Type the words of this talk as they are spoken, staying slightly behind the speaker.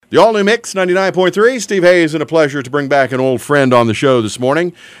The all-new Mix 99.3. Steve Hayes, and a pleasure to bring back an old friend on the show this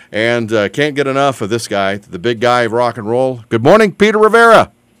morning. And can't get enough of this guy, the big guy of rock and roll. Good morning, Peter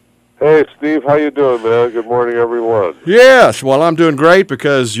Rivera. Hey, Steve. How you doing, man? Good morning, everyone. Yes, well, I'm doing great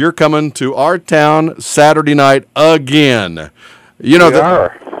because you're coming to our town Saturday night again. You know, we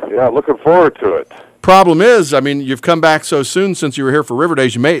are. Yeah, looking forward to it. Problem is, I mean, you've come back so soon since you were here for River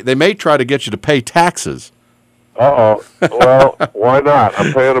Days, they may try to get you to pay taxes. Uh-oh. Well, why not?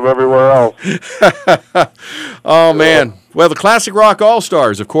 I'm paying them everywhere else. Oh, man. Well, the Classic Rock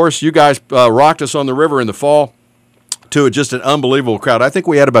All-Stars, of course, you guys rocked us on the river in the fall to just an unbelievable crowd. I think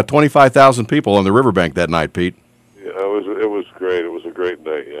we had about 25,000 people on the riverbank that night, Pete. Yeah, it was great. It was a great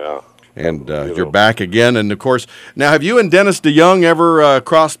night, yeah. And you're back again. And, of course, now have you and Dennis DeYoung ever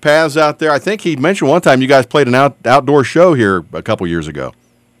crossed paths out there? I think he mentioned one time you guys played an outdoor show here a couple years ago.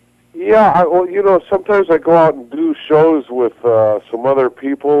 Yeah, sometimes I go out and do shows with some other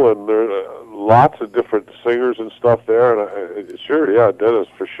people, and there are lots of different singers and stuff there. And sure, yeah, Dennis,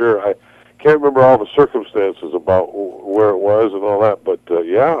 for sure. I can't remember all the circumstances about where it was and all that, but I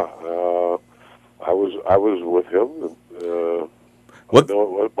was with him. And, what?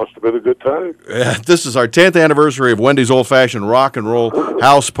 It must have been a good time. This is our 10th anniversary of Wendy's Old Fashioned Rock and Roll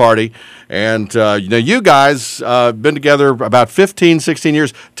House Party. And, you guys been together about 15, 16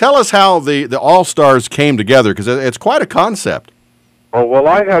 years. Tell us how the All-Stars came together, because it's quite a concept. Oh, well,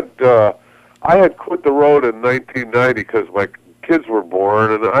 I had quit the road in 1990 because my kids were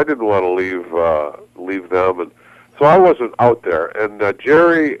born, and I didn't want to leave them. And so I wasn't out there. And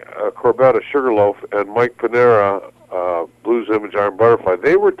Jerry Corbett of Sugarloaf and Mike Panera, Blues Image, Iron Butterfly,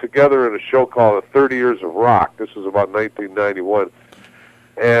 they were together in a show called 30 Years of Rock. This was about 1991.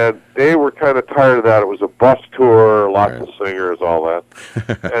 And they were kind of tired of that. It was a bus tour, lots of singers, all that.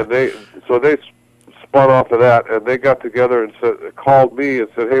 And they spun off of that, and they got together and called me and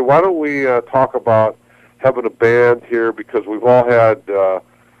said, hey, why don't we talk about having a band here, because we've all had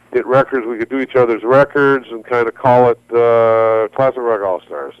hit records. We could do each other's records and kind of call it Classic Rock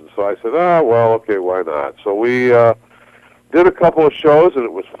All-Stars. And so I said, well, okay, why not? So we did a couple of shows, and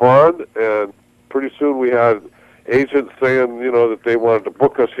it was fun. And pretty soon we had agents saying, that they wanted to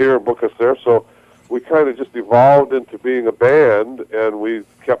book us here and book us there. So we kind of just evolved into being a band, and we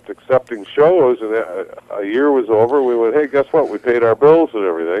kept accepting shows. And a year was over. We went, hey, guess what? We paid our bills and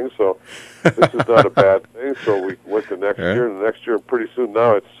everything. So this is not a bad thing. So we went to next year, and the next year, pretty soon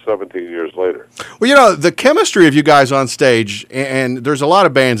now, it's 17 years later. Well, the chemistry of you guys on stage, and there's a lot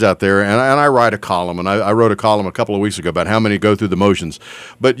of bands out there, and I write a column, and I wrote a column a couple of weeks ago about how many go through the motions.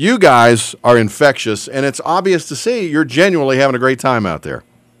 But you guys are infectious, and it's obvious to see you're genuinely having a great time out there.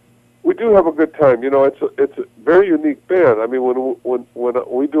 We do have a good time. It's a very unique band. I mean, when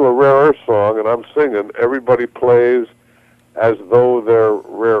we do a Rare Earth song and I'm singing, everybody plays as though they're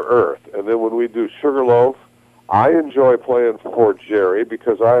Rare Earth. And then when we do Sugarloaf, I enjoy playing for Jerry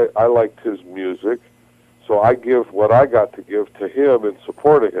because I liked his music. So I give what I got to give to him in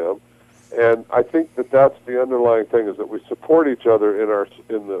support of him. And I think that's the underlying thing, is that we support each other in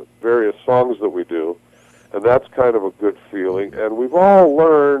the various songs that we do. And that's kind of a good feeling. And we've all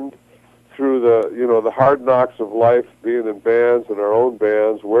learned through the hard knocks of life, being in bands and our own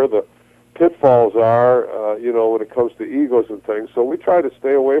bands, where the pitfalls are, when it comes to egos and things. So we try to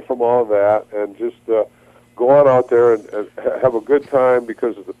stay away from all that and just go on out there and have a good time,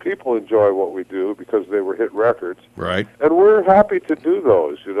 because the people enjoy what we do because they were hit records. Right. And we're happy to do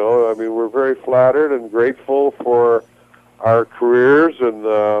those, I mean, we're very flattered and grateful for our careers and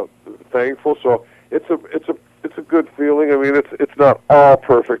thankful. So it's a good feeling. I mean, it's not all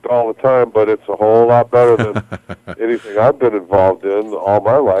perfect all the time, but it's a whole lot better than anything I've been involved in all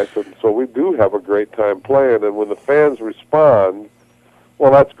my life. And so we do have a great time playing. And when the fans respond,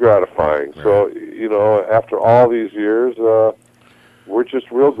 well, that's gratifying. Right. So, after all these years, we're just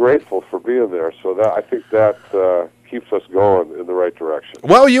real grateful for being there. So I think that keeps us going in the right direction.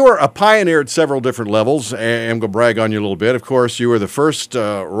 Well, you were a pioneer at several different levels, and I'm going to brag on you a little bit. Of course, you were the first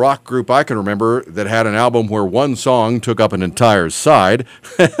rock group I can remember that had an album where one song took up an entire side.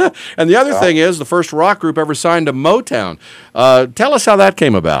 And the other thing is, the first rock group ever signed to Motown. Tell us how that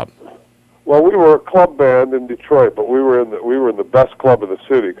came about. Well, we were a club band in Detroit, but we were in the best club in the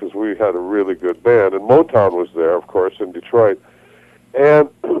city because we had a really good band, and Motown was there, of course, in Detroit. And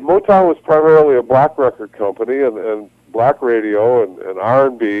Motown was primarily a black record company and black radio and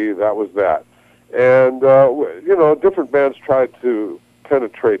R&B, that was that. And, different bands tried to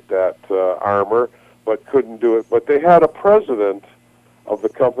penetrate that armor, but couldn't do it. But they had a president of the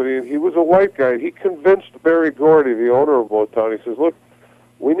company, and he was a white guy. He convinced Berry Gordy, the owner of Motown, he says, look,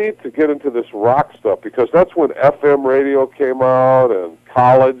 we need to get into this rock stuff, because that's when FM radio came out and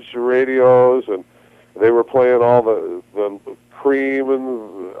college radios, and they were playing all the Cream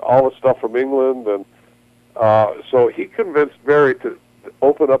and all the stuff from England, and so he convinced Barry to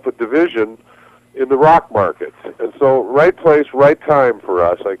open up a division in the rock market. And so right place, right time for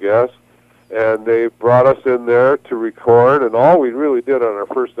us, I guess. And they brought us in there to record, and all we really did on our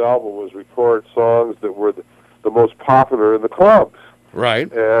first album was record songs that were the most popular in the clubs.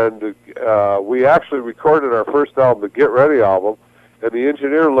 Right. And we actually recorded our first album, the Get Ready album, and the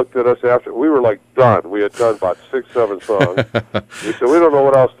engineer looked at us after. We were like done. We had done about 6, 7 songs. We said, we don't know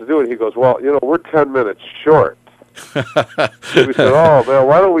what else to do. And he goes, well, we're 10 minutes short. We said, oh, man,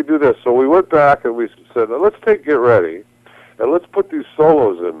 why don't we do this? So we went back and we said, let's take Get Ready, and let's put these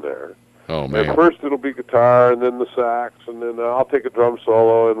solos in there. Oh, man. And first it'll be guitar, and then the sax, and then I'll take a drum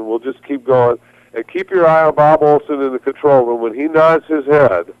solo, and we'll just keep going. And keep your eye on Bob Olson in the control room. When he nods his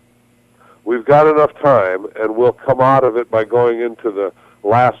head, we've got enough time, and we'll come out of it by going into the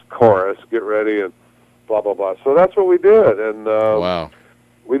last chorus, Get Ready, and blah, blah, blah. So that's what we did. And wow.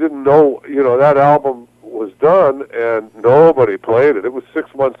 We didn't know, that album was done, and nobody played it. It was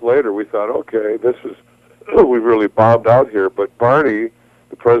 6 months later. We thought, okay, we really bombed out here. But Barney,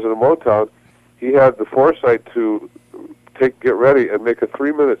 the president of Motown, he had the foresight to take Get Ready and make a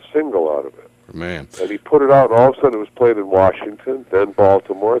 3-minute single out of it. Man. And he put it out, and all of a sudden it was played in Washington, then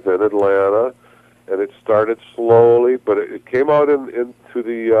Baltimore, then Atlanta, and it started slowly, but it came out into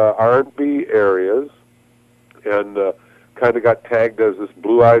the R&B areas, and kind of got tagged as this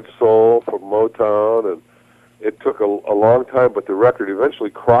blue-eyed soul from Motown, and it took a long time, but the record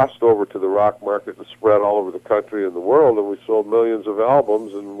eventually crossed over to the rock market and spread all over the country and the world, and we sold millions of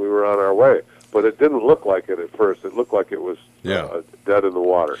albums, and we were on our way. But it didn't look like it at first. It looked like it was dead in the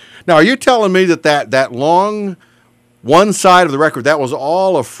water. Now, are you telling me that long one side of the record, that was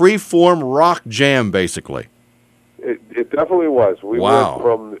all a free-form rock jam, basically? It definitely was.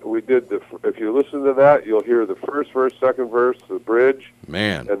 We did if you listen to that, you'll hear the first verse, second verse, the bridge,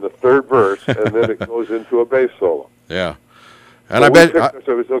 man, and the third verse, and then it goes into a bass solo. Yeah. And so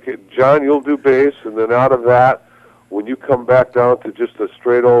so it was, okay, John, you'll do bass, and then out of that, when you come back down to just a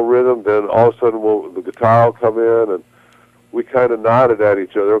straight old rhythm, then all of a sudden the guitar will come in, and we kind of nodded at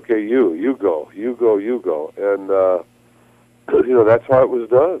each other. Okay, you go, and that's how it was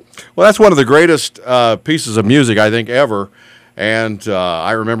done. Well, that's one of the greatest pieces of music I think ever. And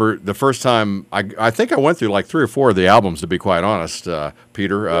I remember the first time, I think I went through like 3 or 4 of the albums, to be quite honest,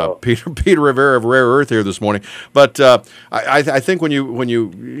 Peter. Peter Rivera of Rare Earth here this morning. But I think when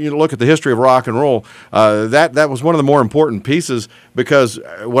you look at the history of rock and roll, that was one of the more important pieces, because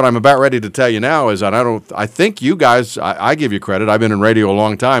what I'm about ready to tell you now is that I think you guys, I give you credit, I've been in radio a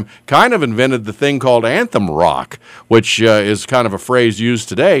long time, kind of invented the thing called anthem rock, which is kind of a phrase used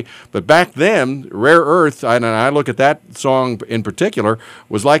today. But back then, Rare Earth, and I look at that song in particular,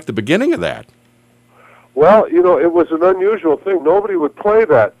 was like the beginning of that. Well, it was an unusual thing. Nobody would play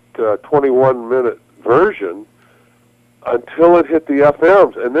that 21-minute version until it hit the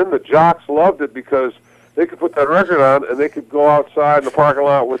FMs. And then the jocks loved it because they could put that record on and they could go outside in the parking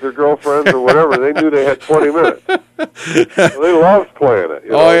lot with their girlfriends or whatever. They knew they had 20 minutes. So they loved playing it.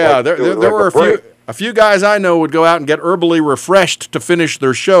 Oh, yeah. There were a few guys I know would go out and get herbally refreshed to finish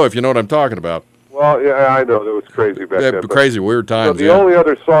their show, if you know what I'm talking about. Well, yeah, I know. That was crazy back then. Crazy, weird times. The only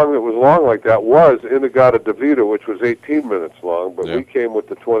other song that was long like that was In-A-Gadda-Da-Vida, which was 18 minutes long, but we came with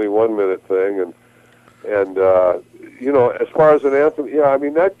the 21-minute thing. And as far as an anthem,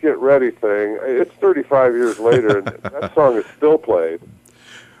 that Get Ready thing, it's 35 years later, and that song is still played.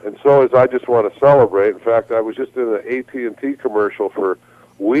 And so is I Just Want to Celebrate. In fact, I was just in an AT&T commercial for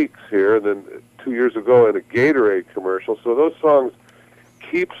weeks here, and then 2 years ago in a Gatorade commercial. So those songs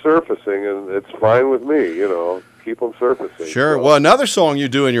keep surfacing, and it's fine with me, keep them surfacing. Sure. So. Well, another song you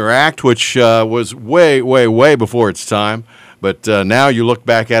do in your act, which was way, way, way before its time, but now you look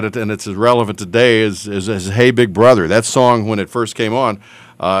back at it and it's as relevant today as Hey Big Brother. That song, when it first came on,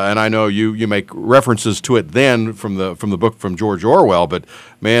 and I know you make references to it then from the book from George Orwell, but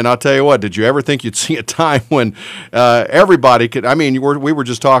man, I'll tell you what, did you ever think you'd see a time when everybody could, we were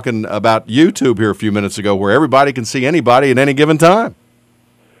just talking about YouTube here a few minutes ago, where everybody can see anybody at any given time.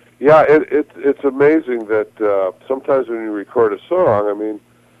 Yeah, it's amazing that sometimes when you record a song,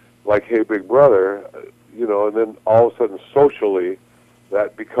 like Hey Big Brother, and then all of a sudden socially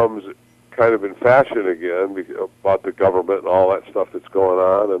that becomes kind of in fashion again about the government and all that stuff that's going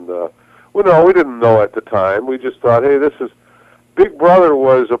on. And, we didn't know at the time. We just thought, hey, Big Brother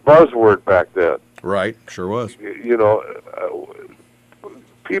was a buzzword back then. Right, sure was.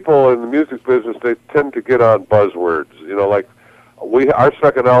 People in the music business, they tend to get on buzzwords, like our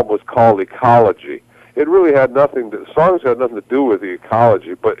second album was called Ecology, it really had nothing to, songs had nothing to do with the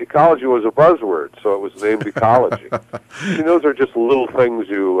ecology, but ecology was a buzzword, so it was named ecology. Those are just little things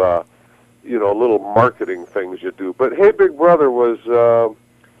little marketing things you do. But Hey Big Brother was,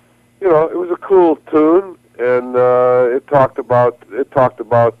 it was a cool tune, and it talked about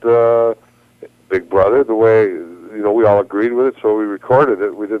Big Brother the way, we all agreed with it, so we recorded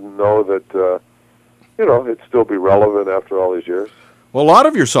it. We didn't know that, it'd still be relevant after all these years. Well, a lot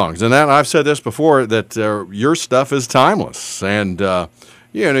of your songs, and I've said this before, that your stuff is timeless. And,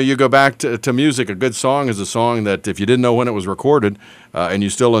 you go back to music. A good song is a song that if you didn't know when it was recorded and you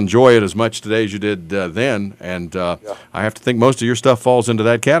still enjoy it as much today as you did then, and I have to think most of your stuff falls into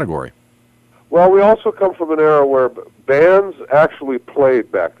that category. Well, we also come from an era where bands actually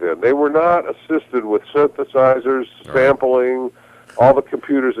played back then. They were not assisted with synthesizers, sampling, all the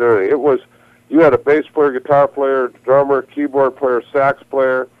computers and everything. It was, you had a bass player, guitar player, drummer, keyboard player, sax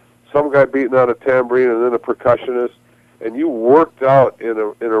player, some guy beating on a tambourine, and then a percussionist. And you worked out in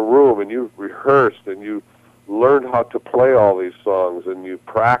a room, and you rehearsed, and you learned how to play all these songs, and you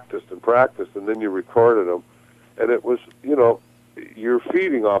practiced, and then you recorded them. And it was, you're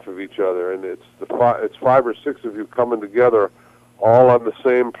feeding off of each other, and it's 5 or 6 of you coming together, all on the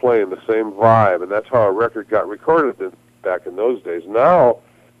same plane, the same vibe, and that's how a record got recorded back in those days. Now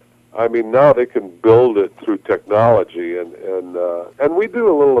they can build it through technology, and we do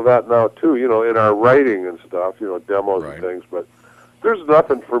a little of that now too, in our writing and stuff, demos and things. But there's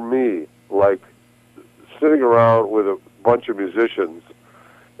nothing for me like sitting around with a bunch of musicians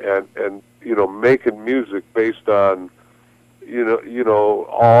and making music based on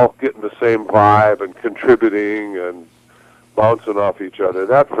all getting the same vibe and contributing and bouncing off each other.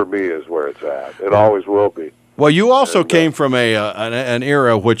 That for me is where it's at. It always will be. Well, you also came from an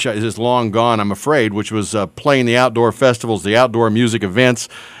era which is long gone, I'm afraid, which was playing the outdoor festivals, the outdoor music events,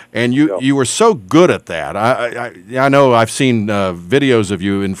 and you were so good at that. I know I've seen videos of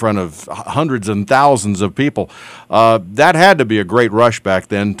you in front of hundreds and thousands of people. That had to be a great rush back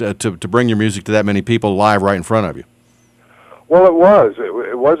then to bring your music to that many people live right in front of you. Well, it was.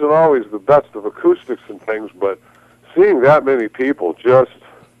 It wasn't always the best of acoustics and things, but seeing that many people just,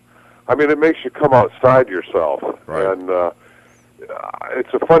 it makes you come outside yourself. Right. And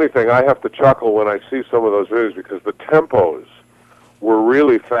it's a funny thing. I have to chuckle when I see some of those videos because the tempos were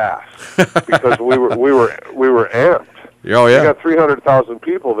really fast because we were amped. Oh, yeah. You got 300,000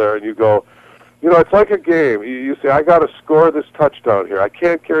 people there, and you go, it's like a game. You say, I got to score this touchdown here. I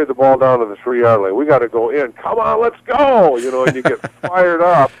can't carry the ball down to the 3-yard line. We got to go in. Come on, let's go. And you get fired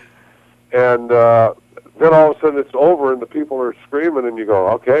up, and then all of a sudden it's over, and the people are screaming, and you go,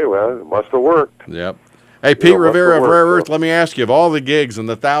 okay, well, it must have worked. Yep. Hey, Pete Rivera of Rare Earth, let me ask you, of all the gigs and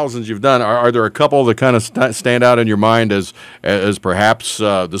the thousands you've done, are there a couple that kind of stand out in your mind as perhaps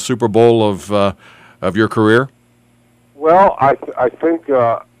the Super Bowl of your career? Well, I think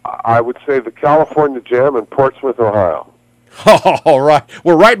I would say the California Jam in Portsmouth, Ohio. All right.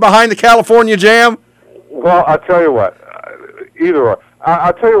 We're right behind the California Jam? Well, I'll tell you what. Either or.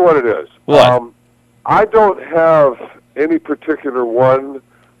 I'll tell you what it is. What? I don't have any particular one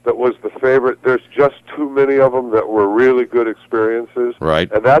that was the favorite. There's just too many of them that were really good experiences.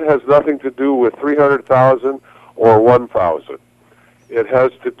 Right. And that has nothing to do with 300,000 or 1,000. It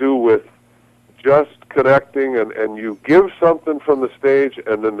has to do with just connecting, and you give something from the stage,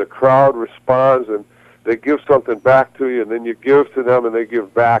 and then the crowd responds, and they give something back to you, and then you give to them, and they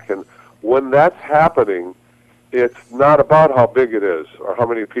give back. And when that's happening, it's not about how big it is or how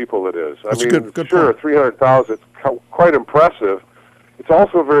many people it is. That's good sure, 300,000, it's quite impressive. It's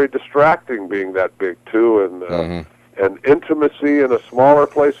also very distracting being that big, too, and intimacy in a smaller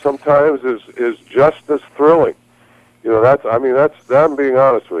place sometimes is just as thrilling. That's I'm being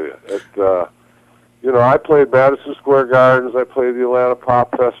honest with you. I played Madison Square Gardens, I played the Atlanta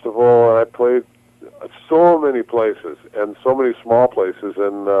Pop Festival, and I played so many places and so many small places,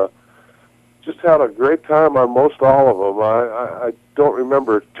 and just had a great time on most all of them. I don't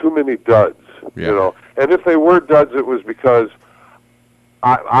remember too many duds, And if they were duds, it was because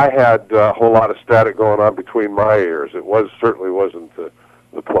I had a whole lot of static going on between my ears. It certainly wasn't the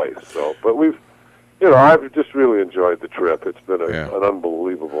place. So, but I've just really enjoyed the trip. It's been an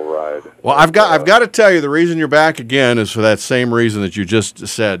unbelievable ride. Well, I've got to tell you, the reason you're back again is for that same reason that you just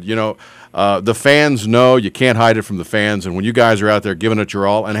said. The fans know, you can't hide it from the fans, and when you guys are out there giving it your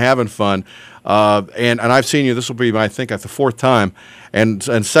all and having fun, and I've seen you. This will be, I think, the fourth time, and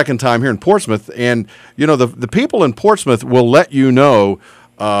second time here in Portsmouth, and the people in Portsmouth will let you know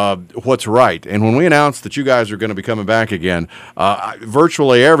what's right. And when we announced that you guys are going to be coming back again,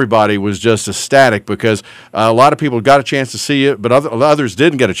 virtually everybody was just ecstatic because a lot of people got a chance to see you, but others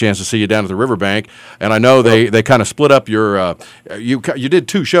didn't get a chance to see you down at the riverbank. And I know they kind of split up your you did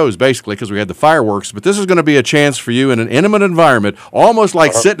 2 shows basically because we had the fireworks, but this is going to be a chance for you in an intimate environment, almost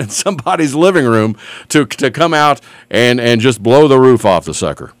like sitting in somebody's living room, to come out and just blow the roof off the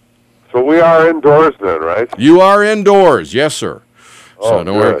sucker. So we are indoors then, right? You are indoors, yes, sir. Oh, so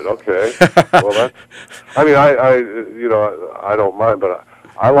good. Okay. Well, I mean, I don't mind, but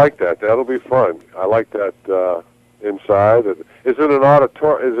I like that. That'll be fun. I like that inside. Is it an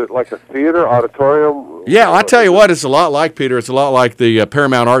auditorium? Is it like a theater, auditorium? Yeah, I'll tell you what, it's a lot like, Peter, it's a lot like the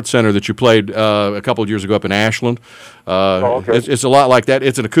Paramount Art Center that you played a couple of years ago up in Ashland. Okay. It's a lot like that.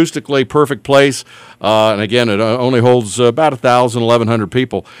 It's an acoustically perfect place, and again, it only holds about 1,000, 1,100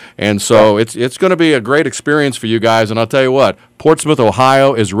 people, and so it's going to be a great experience for you guys, and I'll tell you what, Portsmouth,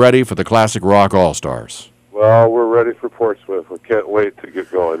 Ohio is ready for the Classic Rock All-Stars. Well, we're ready for Portsmouth. We can't wait to get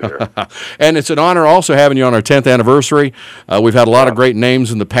going here. And it's an honor also having you on our 10th anniversary. We've had a lot of great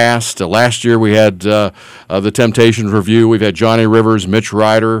names in the past. Last year we had the Temptations Review. We've had Johnny Rivers, Mitch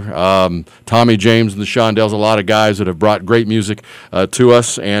Ryder, Tommy James and the Shondells, a lot of guys that have brought great music to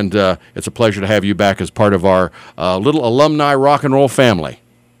us. And it's a pleasure to have you back as part of our little alumni rock and roll family.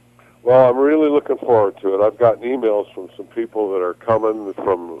 Well, I'm really looking forward to it. I've gotten emails from some people that are coming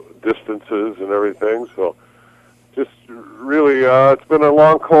from distances and everything, so just really, it's been a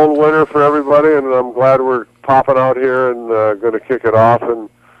long, cold winter for everybody, and I'm glad we're popping out here and going to kick it off, and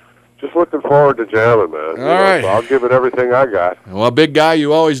just looking forward to jamming, man. All right. So I'll give it everything I got. Well, big guy,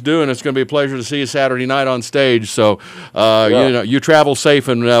 you always do, and it's going to be a pleasure to see you Saturday night on stage, so you travel safe,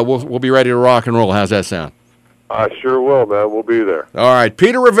 and we'll be ready to rock and roll. How's that sound? I sure will, man. We'll be there. All right.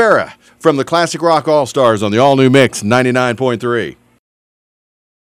 Peter Rivera from the Classic Rock All-Stars on the all-new Mix 99.3.